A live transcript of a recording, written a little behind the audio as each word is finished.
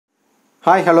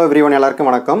Hi hello everyone எல்லாருக்கும்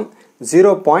வணக்கம்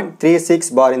 0.36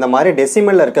 பார் இந்த மாதிரி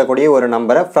டெசிமலில் இருக்கக்கூடிய ஒரு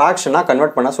நம்பரை ஃப்ராக்ஷனாக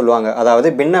கன்வெர்ட் பண்ண சொல்லுவாங்க.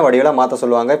 அதாவது பின்ன வடிவில் மாற்ற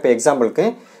சொல்லுவாங்க. இப்போ எக்ஸாம்பிளுக்கு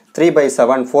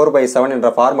 3/7 4/7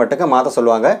 என்ற ஃபார்மெட்டுக்கு மாற்ற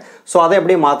சொல்லுவாங்க. ஸோ அதை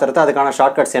எப்படி மாற்றுறது, அதுக்கான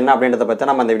ஷார்ட்கட்ஸ் என்ன அப்படின்றத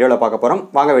பற்றி நம்ம இந்த வீடியோவில் பார்க்க போகிறோம்.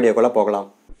 வாங்க வீடியோக்குள்ளே போகலாம்.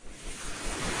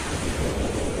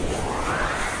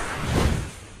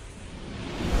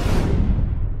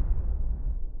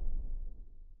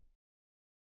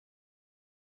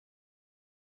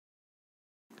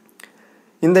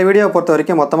 இந்த வீடியோ பொறுத்த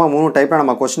வரைக்கும் மொத்தமாக 3 டைப்பில்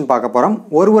நம்ம கொஸ்டின் பார்க்க போகிறோம்.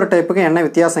 ஒரு டைப்புக்கு என்ன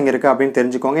வித்தியாசம் இருக்குது அப்படின்னு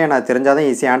தெரிஞ்சுக்கோங்க. ஏன்னா தெரிஞ்சால் தான்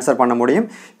ஈஸியாக ஆன்சர் பண்ண முடியும்.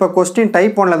 இப்போ கொஸ்டின்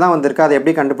டைப் 1ல் தான் வந்திருக்கு. அதை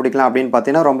எப்படி கண்டுபிடிக்கலாம் அப்படின்னு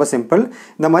பார்த்தீங்கன்னா ரொம்ப சிம்பிள்.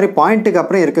 இந்த மாதிரி பாயிண்ட்டுக்கு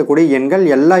அப்புறம் இருக்கக்கூடிய எண்கள்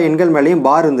எல்லா எண்கள் மேலேயும்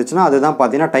பார் இருந்துச்சுன்னா அதுதான்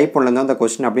பார்த்தீங்கன்னா டைப் 1லேருந்து அந்த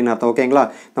கொஸ்டின் அப்படின்னு அர்த்தம். ஓகேங்களா?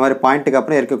 இந்த மாதிரி பாயிண்ட்டுக்கு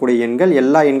அப்புறம் இருக்கக்கூடிய எண்கள்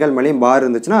எல்லா எண்கள் மேலேயும் பார்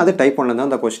இருந்துச்சுன்னா அது டைப் 1லேருந்து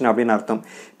அந்த கொஸ்டின் அப்படின்னு அர்த்தம்.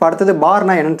 இப்போ அடுத்தது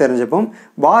பார்னா என்னன்னு தெரிஞ்சுப்போம்.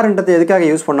 பார்ன்றது எதுக்காக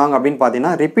யூஸ் பண்ணுவாங்க அப்படின்னு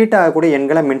பார்த்தீங்கன்னா ரிப்பீட் ஆகக்கூடிய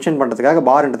எண்களை மென்ஷன் பண்ணுறதுக்காக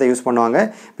பார்ன்றதை யூஸ் பண்ணுவாங்க.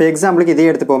 இப்போ எக்ஸாம்பிளுக்கு இதே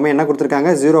எடுத்துப்போமே, என்ன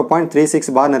கொடுத்துருக்காங்க 0.36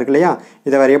 பார்னு இருக்கு இல்லையா?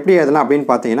 இதை வேறு எப்படி எழுதலாம் அப்படின்னு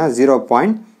பார்த்தீங்கன்னா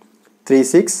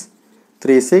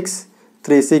 0.363636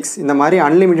 இந்த மாதிரி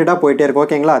அன்லிமிட்டடாக போயிட்டே இருக்கும்.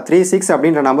 ஓகேங்களா? 36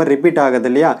 அப்படின்ற நம்பர் ரிப்பீட் ஆகுது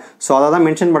இல்லையா? ஸோ அதை தான்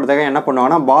மென்ஷன் பண்ணுறதுக்காக என்ன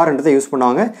பண்ணுவாங்கன்னா பார்ன்றதை யூஸ்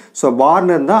பண்ணுவாங்க. ஸோ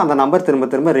பார்னு இருந்தால் அந்த நம்பர் திரும்ப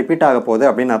திரும்ப ரிப்பீட் ஆக போகுது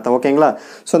அப்படின்னு அர்த்தம். ஓகேங்களா?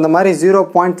 ஸோ இந்த மாதிரி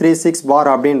 0.36 பார்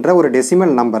அப்படின்ற ஒரு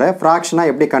டெசிமல் நம்பரை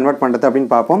ஃப்ராக்ஷனாக எப்படி கன்வெர்ட் பண்ணுறது அப்படின்னு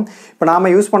பார்ப்போம். இப்போ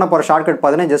நாம் யூஸ் பண்ண போகிற ஷார்ட்கட்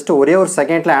பார்த்தீங்கன்னா ஜஸ்ட் ஒரே ஒரு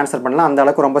செகண்டில் ஆன்சர் பண்ணலாம். அந்த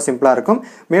அளவுக்கு ரொம்ப சிம்பிளாக இருக்கும்.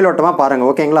 மேலோட்டமாக பாருங்கள்.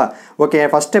 ஓகேங்களா? ஓகே,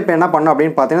 ஃபஸ்ட் ஸ்டெப் என்ன பண்ணணும்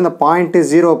அப்படின்னு பார்த்தீங்கன்னா இந்த பாயிண்ட்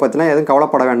 0 பற்றினா எதுவும்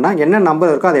கவலைப்பட வேண்டாம். என்ன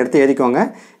நம்பர் இருக்கோ அதை எடுத்து எழுதிக்கோங்க.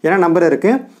 என்ன நம்பர்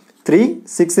இருக்குது 3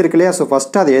 6 இருக்கு இல்லையா? ஸோ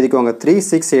ஃபஸ்ட்டு அதை எழுதிக்கோங்க. 3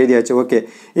 6 எழுதியாச்சு. ஓகே,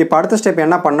 இப்போ அடுத்த ஸ்டெப்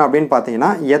என்ன பண்ணணும் அப்படின்னு பார்த்தீங்கன்னா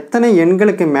எத்தனை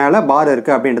எண்களுக்கு மேலே பார்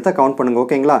இருக்குது அப்படின்றத கவுண்ட் பண்ணுங்கள்.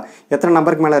 ஓகேங்களா? எத்தனை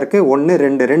நம்பருக்கு மேலே இருக்குது? 1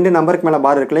 2 நம்பருக்கு மேலே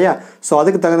பார் இருக்கு இல்லையா? ஸோ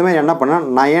அதுக்கு தகுந்த மாதிரி என்ன பண்ணால்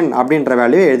 9 அப்படின்ற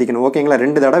வேல்யூ எழுதிக்கணும். ஓகேங்களா?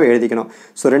 2 தடவை எழுதிக்கணும்.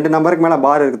 ஸோ 2 நம்பருக்கு மேலே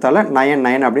பார் இருக்கிறதால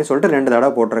 9 அப்படின்னு சொல்லிட்டு 2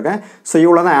 தடவை போட்டிருக்கேன். ஸோ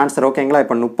இவ்வளோ தான் ஆன்சர். ஓகேங்களா?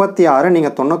 இப்போ 36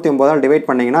 நீங்கள் 99ஆல் டிவைட்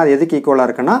பண்ணிங்கன்னா அது எதுக்கு ஈக்குவலாக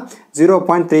இருக்குன்னா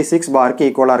 0.36 பாருக்கு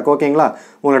ஈக்குவலாக இருக்குது. ஓகேங்களா?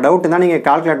 உங்களுக்கு டவுட் தான் நீங்கள்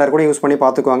கால்குலேட்டர் கூட யூஸ் பண்ணி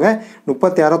பார்த்துக்கோங்க.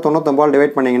 36 99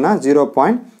 டிவைட் பண்ணிங்கன்னா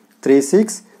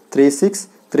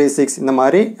 0.363636 இந்த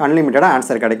மாதிரி அன்லிமிட்டடாக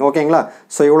ஆன்சர் கிடைக்கும். ஓகேங்களா?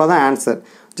 ஸோ இவ்வளோ தான் ஆன்சர்.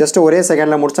 ஜஸ்ட் ஒரே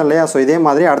செகண்டில் முடிச்சோம் இல்லையா? ஸோ இதே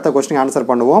மாதிரி அடுத்த கொஸ்டின் ஆன்சர்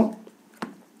பண்ணுவோம்.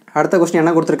 அடுத்த கொஸ்டின்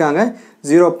என்ன கொடுத்துருக்காங்க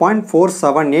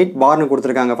 0.478 பார்னு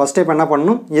கொடுத்துருக்காங்க. ஃபஸ்ட் டைப் என்ன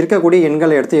பண்ணணும், இருக்கக்கூடிய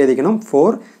எண்களை எடுத்து எழுதிக்கணும்.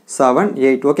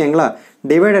 478. ஓகேங்களா?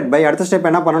 டிவைடட் பை அடுத்த ஸ்டெப்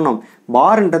என்ன பண்ணணும்,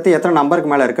 பார்ன்றது எத்தனை நம்பருக்கு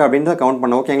மேலே இருக்குது அப்படின்றத கவுண்ட்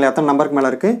பண்ணணும். ஓகேங்களா? எத்தனை நம்பருக்கு மேலே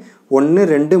இருக்குது? 1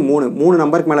 2 3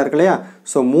 நம்பருக்கு மேலே இருக்கு இல்லையா?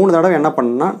 ஸோ 3 தடவை என்ன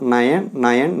பண்ணணும்னா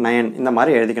 9 இந்த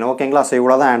மாதிரி எழுதிக்கணும். ஓகேங்களா? ஸோ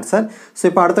இவ்வளோ தான் ஆன்சர். ஸோ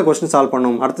இப்போ அடுத்த கொஸ்டின் சால்வ்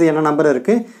பண்ணுவோம். அடுத்தது என்ன நம்பர்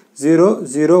இருக்குது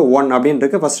 001 அப்படின்னு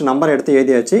இருக்குது. ஃபஸ்ட்டு நம்பர் எடுத்து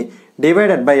எழுதியாச்சு.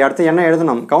 டிவைடட் பை அடுத்து என்ன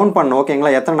எழுதணும், கவுண்ட் பண்ணணும். ஓகேங்களா?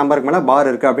 எத்தனை நம்பருக்கு மேலே பார்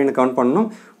இருக்குது அப்படின்னு கவுண்ட் பண்ணணும்.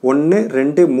 1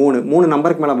 2 3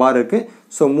 நம்பருக்கு மேலே பார் இருக்குது.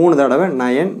 ஸோ 3 தடவை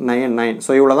 9.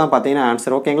 ஸோ இவ்வளோ தான் பார்த்தீங்கன்னா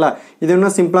ஆன்சர். ஓகேங்களா? இது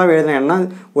இன்னும் சிம்பிளாக எழுதுனா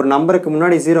ஒரு நம்பருக்கு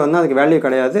முன்னாடி 0 வந்து அதுக்கு வேல்யூ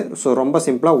கிடையாது. ஸோ ரொம்ப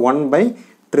சிம்பிளாக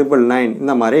 1/999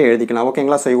 இந்த மாதிரி எழுதிக்கலாம்.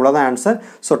 ஓகேங்களா? ஸோ இவ்வளோ தான் ஆன்சர்.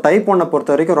 ஸோ டைப் 1 பொறுத்த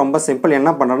வரைக்கும் ரொம்ப சிம்பிள். என்ன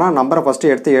பண்ணுறோன்னா நம்பரை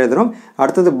ஃபஸ்ட்டு எடுத்து எழுதுகிறோம்.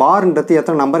 அடுத்தது பார்ன்றது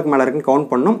எத்தனை நம்பருக்கு மேலே இருக்குன்னு கவுண்ட்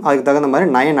பண்ணணும். அதுக்கு தகுந்த மாதிரி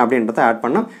 9 அப்படின்றத ஆட்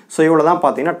பண்ணணும். ஸோ இவ்வளோ தான்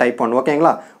பார்த்தீங்கன்னா டைப் 1.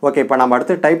 ஓகேங்களா? ஓகே, இப்போ நம்ம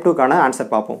அடுத்து டைப் 2க்கான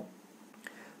ஆன்சர் பார்ப்போம்.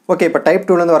 ஓகே, இப்போ டைப்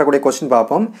 2லேருந்து வரக்கூடிய கொஸ்டின்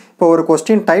பார்ப்போம். இப்போ ஒரு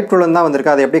கொஸ்டின் டைப் 2லேருந்து தான்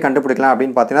வந்திருக்கு. அதை எப்படி கண்டுபிடிக்கலாம்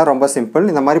அப்படின்னு பார்த்தீங்கன்னா ரொம்ப சிம்பிள்.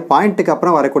 இந்த மாதிரி பாயிண்ட்டுக்கு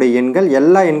அப்புறம் வரக்கூடிய எண்கள்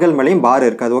எல்லா எண்கள் மேலேயும் பார்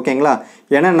இருக்காது. ஓகேங்களா?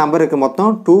 ஏன்னா நம்பருக்கு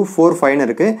மொத்தம் 2 4 5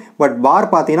 இருக்குது. பட் பார்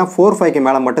பார்த்தீங்கன்னா 4 5க்கு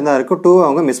மேலே மட்டும்தான் இருக்குது. 2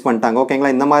 அவங்க மிஸ் பண்ணிட்டாங்க.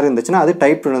 ஓகேங்களா? இந்த மாதிரி இருந்துச்சுன்னா அது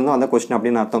டைப் 2லேருந்து வந்த கொஸ்டின்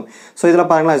அப்படின்னு அர்த்தம். ஸோ இதில்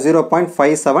பாருங்களா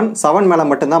 0.57 மேலே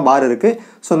மட்டும்தான் பார் இருக்குது.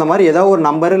 ஸோ இந்த மாதிரி ஏதோ ஒரு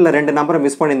நம்பர் இல்லை 2 நம்பரை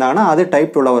மிஸ் பண்ணியிருந்தாங்கன்னா அது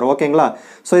டைப் 2ல் வரும். ஓகேங்களா?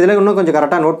 ஸோ இதில் இன்னும் கொஞ்சம்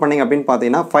கரெக்டாக நோட் பண்ணிங்க அப்படின்னு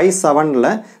பார்த்தீங்கன்னா 57ல்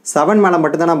 7 மேலே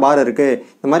மட்டும்தான் பார் இருக்குது.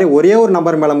 இந்த மாதிரி ஒரே ஒரு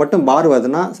நம்பர் மேலே மட்டும் பார்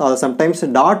வருதுன்னா அதை சம்டைம்ஸ்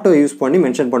டாட் யூஸ் பண்ணி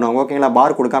மென்ஷன் பண்ணுவாங்க. ஓகேங்களா?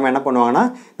 பார் கொடுக்காம என்ன பண்ணுவாங்கன்னா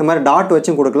இந்த மாதிரி டாட்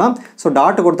வச்சும் கொடுக்கலாம். ஸோ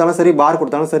டாட் கொடுத்தாலும் சரி பார்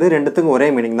கொடுத்தாலும் சரி ரெண்டுத்துக்கும் ஒரே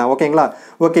மீனிங் தான். ஓகேங்களா?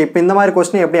 ஓகே, இப்போ இந்த மாதிரி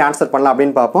கொஸ்டின் எப்படி ஆன்சர் பண்ணலாம்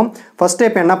அப்படின்னு பார்ப்போம். ஃபர்ஸ்ட்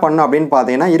ஸ்டெப் என்ன பண்ணணும் அப்படின்னு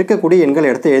பார்த்தீங்கன்னா இருக்கக்கூடிய எண்கள்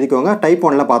எடுத்து எழுதிக்கோங்க. டைப்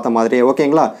 1ல் பார்த்த மாதிரியே.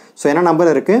 ஓகேங்களா? ஸோ என்ன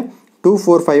நம்பர் இருக்குது 2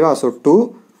 4 5. ஸோ 2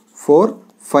 4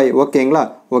 5. ஓகேங்களா?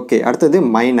 ஓகே, அடுத்தது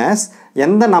மைனஸ்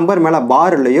எந்த நம்பர் மேலே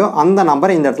பார் இல்லையோ அந்த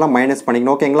நம்பரை இந்த இடத்துல மைனஸ்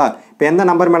பண்ணிக்கணும். ஓகேங்களா? இப்போ எந்த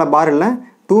நம்பர் மேலே பார் இல்லை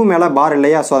 2 மேலே பார்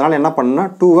இல்லையா? ஸோ அதனால் என்ன பண்ணணும்னா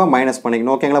 2வை மைனஸ்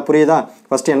பண்ணிக்கணும். ஓகேங்களா? புரியுதா?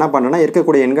 ஃபஸ்ட்டு என்ன பண்ணணும்னா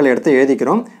இருக்கக்கூடிய எண்களை எடுத்து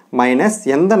எழுதிக்கிறோம். மைனஸ்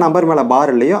எந்த நம்பர் மேலே பார்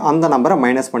இல்லையோ அந்த நம்பரை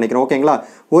மைனஸ் பண்ணிக்கிறோம். ஓகேங்களா?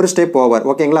 ஒரு ஸ்டெப் ஓவர்.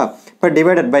 ஓகேங்களா? இப்போ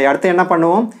டிவைடட் பை அடுத்து என்ன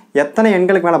பண்ணுவோம், எத்தனை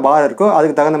எண்களுக்கு மேலே பார் இருக்கோ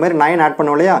அதுக்கு தகுந்த மாதிரி 9 ஆட்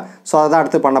பண்ணுவோம் இல்லையா? ஸோ அதை தான்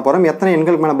அடுத்து பண்ண போகிறோம். எத்தனை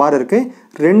எண்களுக்கு மேலே பார் இருக்குது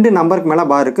 2 நம்பருக்கு மேலே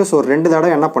பார் இருக்குது. ஸோ 2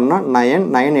 தடவை என்ன பண்ணால்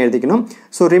 9 எழுதிக்கணும்.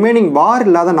 ஸோ ரிமைனிங் பார்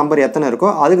இல்லாத நம்பர் எத்தனை இருக்கோ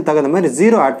அதுக்கு தகுந்த மாதிரி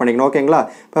 0 ஆட் பண்ணிக்கணும். ஓகேங்களா?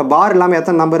 இப்போ பார் இல்லாமல்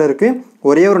எத்தனை நம்பர் இருக்குது,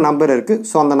 ஒரே ஒரு நம்பர் இருக்குது.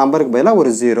 ஸோ அந்த நம்பருக்கு பதிலாக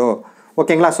ஒரு 0.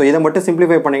 ஓகேங்களா? ஸோ இதை மட்டும்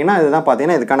சிம்பிளிஃபை பண்ணிங்கன்னா இதுதான்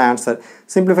பார்த்தீங்கன்னா இதுக்கான ஆன்சர்.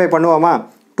 சிம்பிளிஃபை பண்ணுவோமா?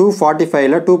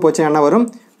 245ல் 2 போச்சுன்னா என்ன வரும்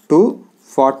 2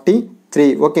 43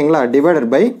 ஓகேங்களா டிவைடட்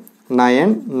பை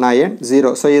 990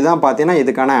 ஸோ இதுதான் பார்த்தீங்கன்னா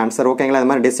இதுக்கான ஆன்சர் ஓகேங்களா இந்த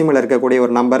மாதிரி டெசிமல் இருக்கக்கூடிய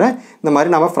ஒரு நம்பரை இந்த மாதிரி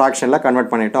நம்ம ஃப்ராக்ஷனில்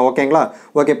கன்வெர்ட் பண்ணிட்டோம் ஓகேங்களா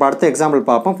ஓகே இப்போ அடுத்த எக்ஸாம்பிள்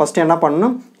பார்ப்போம் ஃபஸ்ட்டு என்ன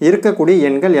பண்ணணும் இருக்கக்கூடிய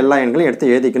எண்கள் எல்லா எண்களும்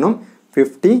எடுத்து எழுதிக்கணும்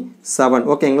 57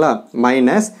 ஓகேங்களா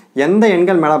மைனஸ் எந்த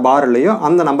எண்கள் மேலே பார் இல்லையோ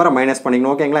அந்த நம்பரை மைனஸ்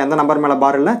பண்ணிக்கணும் ஓகேங்களா எந்த நம்பர் மேலே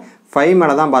பார் இல்லை 5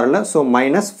 மேலே தான் பார் இல்லை ஸோ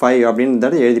 -5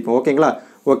 அப்படின்றத எழுதிப்போம் ஓகேங்களா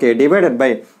ஓகே டிவைடட் பை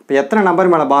இப்போ எத்தனை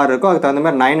நம்பர் மேலே பார் இருக்கோ அதுக்கு தகுந்த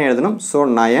மாதிரி 9 எழுதணும் ஸோ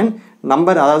 9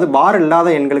 நம்பர் அதாவது பார் இல்லாத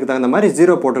எண்களுக்கு தகுந்த மாதிரி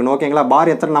 0 போட்டுக்கணும் ஓகேங்களா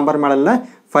பார் எத்தனை நம்பர் மேலே இல்லை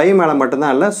 5 மேலே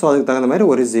மட்டும்தான் இல்லை ஸோ அதுக்கு தகுந்த மாதிரி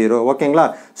ஒரு 0 ஓகேங்களா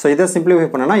ஸோ இதை சிம்பிளிஃபை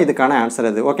பண்ணனா இதுக்கான ஆன்சர்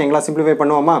அது ஓகேங்களா சிம்பிளிஃபை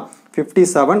பண்ணுவோமா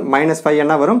 57 -5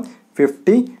 என்ன வரும்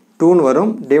 52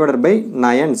 வரும் டிவைடட் பை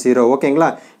 90 ஓகேங்களா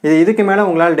இதுக்கு மேலே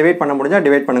உங்களால் டிவைட் பண்ண முடிஞ்சால்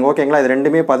டிவைட் பண்ணுங்கள் ஓகேங்களா இது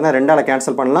ரெண்டுமே பார்த்தீங்கன்னா 2ஆல்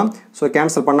கேன்சல் பண்ணலாம் ஸோ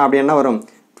கேன்சல் பண்ணால் அப்படி என்ன வரும்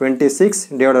 26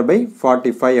 divided by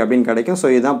 45 அப்படின்னு கிடைக்கும் ஸோ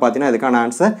இதுதான் பார்த்தீங்கன்னா இதுக்கான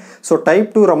ஆன்சர் ஸோ டைப்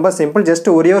 2 ரொம்ப சிம்பிள் ஜஸ்ட்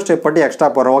ஒரே ஒரு ஸ்டெப் பற்றி எக்ஸ்ட்ரா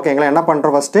போகிறோம் ஓகேங்களா என்ன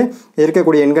பண்ணுறோம் ஃபஸ்ட்டு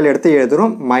இருக்கக்கூடிய எண்கள் எடுத்து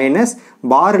எழுதுகிறோம் மைனஸ்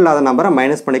பார் இல்லாத நம்பரை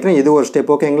மைனஸ் பண்ணிக்கிறோம் இது ஒரு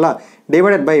ஸ்டெப் ஓகேங்களா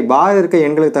டிவைடட் பை பார் இருக்க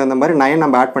எண்களுக்கு தகுந்த மாதிரி 9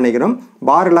 நம்ம ஆட் பண்ணிக்கிறோம்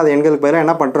பார் இல்லாத எண்களுக்கு பதிலாக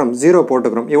என்ன பண்ணுறோம் 0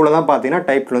 போட்டுக்கிறோம் இவ்வளோ தான் பார்த்தீங்கன்னா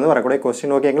டைப் 2 வரக்கூடிய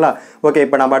கொஸ்டின் ஓகேங்களா ஓகே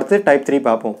இப்போ நம்ம அடுத்து டைப் 3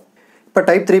 பார்ப்போம் இப்போ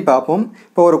டைப் 3 பார்ப்போம்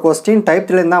இப்போ ஒரு கொஸ்டின் டைப்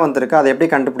 3லேருந்து தான் வந்திருக்கு அதை எப்படி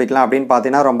கண்டுபிடிக்கலாம் அப்படின்னு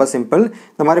பார்த்தீங்கன்னா ரொம்ப சிம்பிள்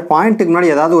இந்த மாதிரி பாயிண்ட்டுக்கு முன்னாடி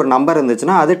ஏதாவது ஒரு நம்பர்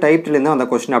இருந்துச்சுன்னா அது டைப் 3லேருந்து வந்த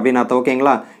கொஸ்டின் அப்படின்னு அர்த்தம்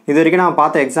ஓகேங்களா இது வரைக்கும் நான்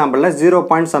பார்த்த எக்ஸாம்பிளில் 0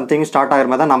 பாயிண்ட் சம்திங் ஸ்டார்ட் ஆகிற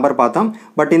மாதிரி தான் நம்பர் பார்த்தோம்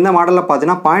பட் இந்த மாடலில்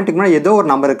பார்த்தீங்கன்னா பாயிண்ட்டுக்கு முன்னாடி ஏதோ ஒரு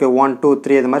நம்பர் இருக்குது 1 2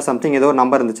 3 இது மாதிரி சம்திங் ஏதோ ஒரு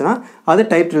நம்பர் இருந்துச்சுன்னா அது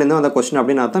டைப் 3லேருந்து வந்த கொஸ்டின்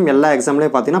அப்படின்னு அர்த்தம் எல்லா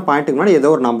எக்ஸாம்லேயும் பார்த்தீங்கன்னா பாயிண்ட்டுக்கு முன்னாடி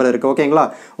ஏதோ ஒரு நம்பர் இருக்குது ஓகேங்களா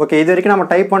ஓகே இது வரைக்கும் நம்ம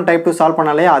டைப் 1 டைப் 2 சால்வ்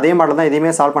பண்ணாலே அதே மாடல் தான்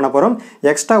இதையுமே சால்வ் பண்ண போகிறோம்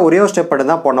எக்ஸ்ட்ரா ஒரே ஒரு ஸ்டெப்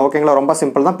தான் போடணும் ஓகேங்களா ரொம்ப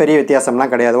சிம்பிள் தான் பெரிய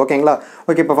வித்தியாசம்லாம் கிடையாது ஓகேங்களா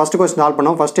ஓகே இப்போ ஃபஸ்ட்டு கொஸ்டின் சால்வ்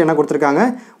பண்ணோம் ஃபஸ்ட்டு என்ன கொடுத்துருக்காங்க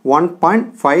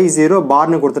 1.50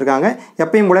 பார்னு கொடுத்துருக்காங்க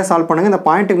எப்பயும் கூட சால்வ் பண்ணுங்கள் இந்த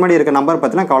பாயிண்ட்டுக்கு முன்னாடி இருக்க நம்பர்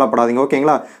பற்றிலாம் கவலைப்படாதீங்க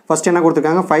ஓகேங்களா ஃபஸ்ட் என்ன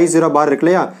கொடுத்துருக்காங்க 50 பார் இருக்கு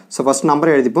இல்லையா ஸோ ஃபஸ்ட்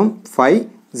நம்பர் எழுதிப்போம்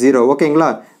 50 ஓகேங்களா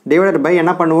டிவைடட் பை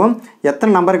என்ன பண்ணுவோம்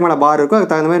எத்தனை நம்பருக்கு மேலே பார் இருக்கோ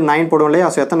அதுக்கு தகுந்த மாதிரி 9 போடுவோம் இல்லையா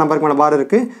ஸோ எத்தனை நம்பருக்கு மேலே பார்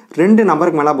இருக்குது 2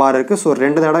 நம்பருக்கு மேலே பார் இருக்குது ஸோ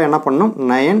 2 தடவை என்ன பண்ணணும்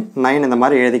 9 இந்த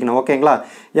மாதிரி எழுதிக்கணும் ஓகேங்களா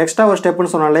எக்ஸ்ட்ரா ஒரு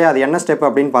ஸ்டெப்னு சொன்னோம் இல்லையா அது என்ன ஸ்டெப்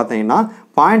அப்படின்னு பார்த்தீங்கன்னா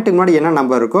பாயிண்ட்டுக்கு முன்னாடி என்ன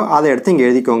நம்பர் இருக்கோ அதை எடுத்து இங்கே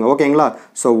எழுதிக்கோங்க ஓகேங்களா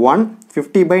ஸோ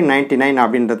 150/99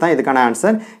 அப்படின்றது தான் இதுக்கான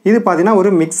ஆன்சர் இது பார்த்தீங்கன்னா ஒரு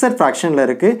மிக்சட் ஃப்ராக்ஷனில்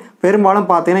இருக்குது பெரும்பாலும்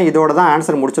பார்த்தீங்கன்னா இதோட தான்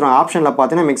ஆன்சர் முடிச்சிடும் ஆப்ஷனில்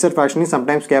பார்த்தீங்கன்னா மிக்சட் ஃப்ராக்ஷனையும்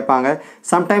சம்டைம்ஸ் கேட்பாங்க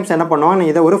சம்டைம்ஸ் என்ன பண்ணுவாங்க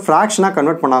இதை ஒரு ஃப்ராக்ஷனாக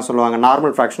கன்வெர்ட் பண்ண சொல்லுவாங்க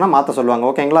நார்மல் ஃப்ராக்ஷனாக மாற்ற சொல்லுவாங்க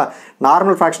ஓகேங்களா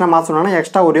நார்மல் ஃப்ராக்ஷனாக மாற்ற சொன்னாங்கன்னா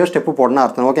எக்ஸ்ட்ரா ஒரே ஸ்டெப்பு போடணும்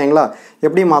அர்த்தம் ஓகேங்களா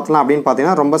எப்படி மாற்றலாம் அப்படின்னு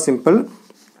பார்த்தீங்கன்னா ரொம்ப சிம்பிள்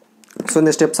ஸோ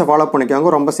இந்த ஸ்டெப்ஸை ஃபாலோ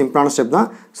பண்ணிக்கோங்க ரொம்ப சிம்பிளான ஸ்டெப் தான்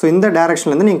ஸோ இந்த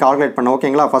டேரக்ஷன்லேருந்து நீங்கள் கால்குலேட் பண்ண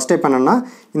ஓகேங்களா ஃபஸ்ட் ஸ்டெப் என்னென்னா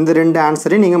இந்த ரெண்டு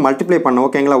ஆன்சரையும் நீங்கள் மல்டிப்ளை பண்ண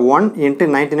ஓகேங்களா 1 ×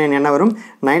 99 என்ன வரும்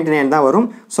 99 தான் வரும்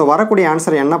ஸோ வரக்கூடிய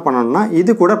ஆன்சர் என்ன பண்ணணும்னா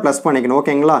இது கூட ப்ளஸ் பண்ணிக்கணும்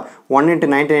ஓகேங்களா 1 ×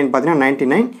 99 பார்த்தீங்கன்னா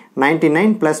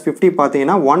 99 + 50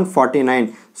 பார்த்தீங்கன்னா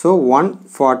 149 ஸோ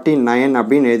 149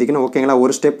 அப்படின்னு எழுதிக்கணும் ஓகேங்களா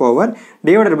ஒரு ஸ்டெப் ஓவர்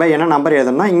டிவைடட் பை என்ன நம்பர்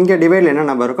எழுதணும்னா இங்கே டிவைடில் என்ன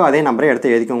நம்பர் இருக்கோ அதே நம்பரை எடுத்து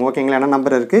எழுதிக்கோங்க ஓகேங்களா என்ன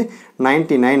நம்பர் இருக்குது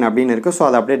 99 அப்படின்னு இருக்குது ஸோ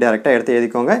அதை அப்படியே டேரெக்டாக எடுத்து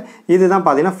எழுதிக்கோங்க இதுதான்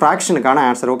பார்த்தீங்கன்னா ஃப்ராக்ஷனுக்கான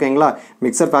ஆன்சர் ஓகேங்களா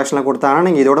மிக்சர் ஃப்ராக்ஷனில் கொடுத்தாங்கன்னா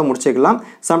நீங்கள் இதோட முடிச்சிக்கலாம்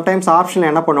சம்டைம்ஸ் ஆப்ஷனில்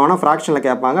என்ன பண்ணுவாங்கன்னா ஃப்ராக்ஷனில்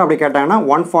கேட்பாங்க அப்படி கேட்டாங்கன்னா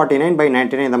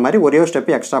 149/99 இந்த மாதிரி ஒரே ஒரு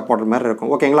ஸ்டெப் எக்ஸ்ட்ரா போடுற மாதிரி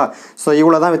இருக்கும் ஓகேங்களா ஸோ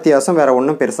இவ்வளோ தான் வித்தியாசம் வேறு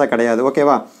ஒன்றும் பெருசாக கிடையாது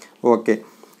ஓகேவா ஓகே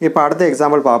இப்போ அடுத்த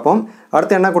எக்ஸாம்பிள் பார்ப்போம்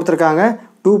அடுத்து என்ன கொடுத்துருக்காங்க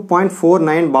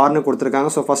 2.49 பார்னு கொடுத்துருக்காங்க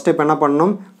ஸோ ஃபஸ்ட் இப்போ என்ன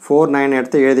பண்ணணும் 49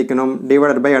 எடுத்து எழுதிக்கணும்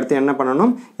டிவைடட் பை அடுத்து என்ன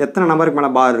பண்ணணும் எத்தனை நம்பருக்கு மேலே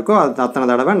பார் இருக்கோ அது அத்தனை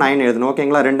தடவை 9 எழுதணும்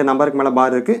ஓகேங்களா 2 நம்பருக்கு மேலே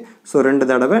பார் இருக்குது ஸோ 2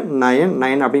 தடவை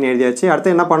 9 அப்படின்னு எழுதியாச்சு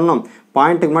அடுத்து என்ன பண்ணணும்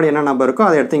பாயிண்ட்டுக்கு முன்னாடி என்ன நம்பர் இருக்கோ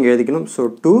அதை எடுத்து இங்கே எழுதிக்கணும் ஸோ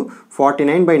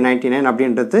 249/99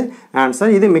 அப்படின்றது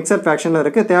ஆன்சர் இது மிக்சர் ஃப்ராக்ஷனில்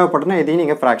இருக்குது தேவைப்பட்டனா இதையும்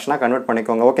நீங்கள் ஃப்ராக்ஷனாக கன்வெர்ட்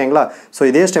பண்ணிக்கோங்க ஓகேங்களா ஸோ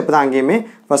இதே ஸ்டெப் தான் அங்கேயுமே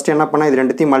ஃபஸ்ட்டு என்ன பண்ணால் இது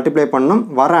ரெண்டுத்தையும் மல்டிப்ளை பண்ணணும்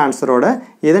வர ஆன்சரோட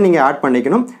இதை நீங்கள் ஆட்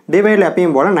பண்ணிக்கணும் டிவைடில்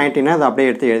எப்பயும் போல் 99 அதை அப்படியே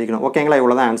எடுத்து எழுதிக்கணும் ஓகேங்களா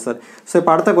இவ்வளோ தான் ஆன்சர் ஸோ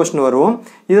இப்போ அடுத்த கொஸ்டின் வருவோம்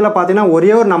இதில் பார்த்தீங்கன்னா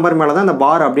ஒரே ஒரு நம்பர் மேலே தான் இந்த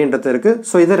பார் அப்படின்றது இருக்குது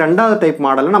ஸோ இது ரெண்டாவது டைப்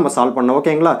மாடலில் நம்ம சால்வ் பண்ணோம்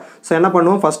ஓகேங்களா ஸோ என்ன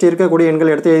பண்ணுவோம் ஃபஸ்ட்டு இருக்கக்கூடிய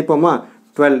எண்கள் எடுத்து எழுதிப்போமா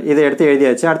 12 இதை எடுத்து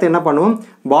எழுதியாச்சு அடுத்து என்ன பண்ணுவோம்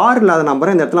பார் இல்லாத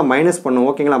நம்பரை இந்த இடத்துல மைனஸ் பண்ணுவோம்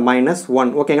ஓகேங்களா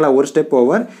 -1 ஓகேங்களா ஒரு ஸ்டெப்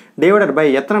ஓவர் டிவைடட் பை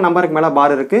எத்தனை நம்பருக்கு மேலே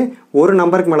பார் இருக்குது ஒரு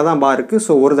நம்பருக்கு மேலே தான் பார் இருக்குது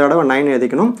ஸோ ஒரு தடவை 9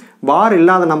 எழுதிக்கணும் பார்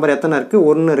இல்லாத நம்பர் எத்தனை இருக்குது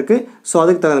 1 இருக்குது ஸோ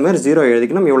அதுக்கு தகுந்த மாதிரி 0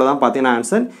 எழுதிக்கணும் இவ்வளோ தான் பார்த்தீங்கன்னா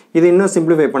ஆன்சர் இது இன்னும்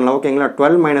சிம்பிளிஃபை பண்ணலாம் ஓகேங்களா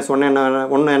 12 -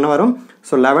 1 என்ன வரும்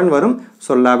ஸோ 11 வரும்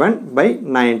ஸோ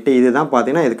 11/90 இதுதான்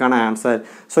பார்த்தீங்கன்னா இதுக்கான ஆன்சர்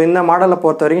ஸோ இந்த மாடலை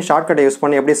பொறுத்த வரைக்கும் ஷார்ட்கட்டை யூஸ்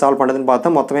பண்ணி எப்படி சால்வ் பண்ணுறதுன்னு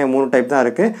பார்த்தா மொத்தமே 3 டைப் தான்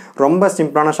இருக்குது ரொம்ப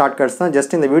சிம்பிளான ஷார்ட்கட்ஸ் தான்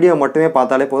ஜஸ்ட் இந்த வீடியோ மட்டுமே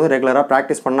பார்த்தாலே போதும் ரெகுலராக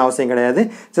ப்ராக்டிஸ் பண்ண அவசியம் கிடையாது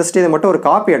ஜஸ்ட் இதை மட்டும் ஒரு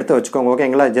காப்பி எடுத்து வச்சுக்கோங்க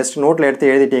ஓகேங்களா ஜஸ்ட் நோட்டில்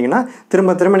எடுத்து எழுதிட்டிங்கன்னா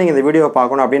திரும்ப நீங்கள் இந்த வீடியோ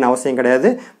பார்க்கணும் அப்படின்னு அவசியம்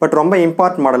கிடையாது பட் ரொம்ப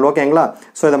இம்பார்ட்டன்ட் மாடல் ஓகேங்களா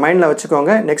ஸோ இதை மைண்டில்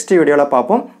வச்சுக்கோங்க நெக்ஸ்ட் வீடியோவில்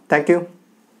பார்ப்போம் தேங்க்யூ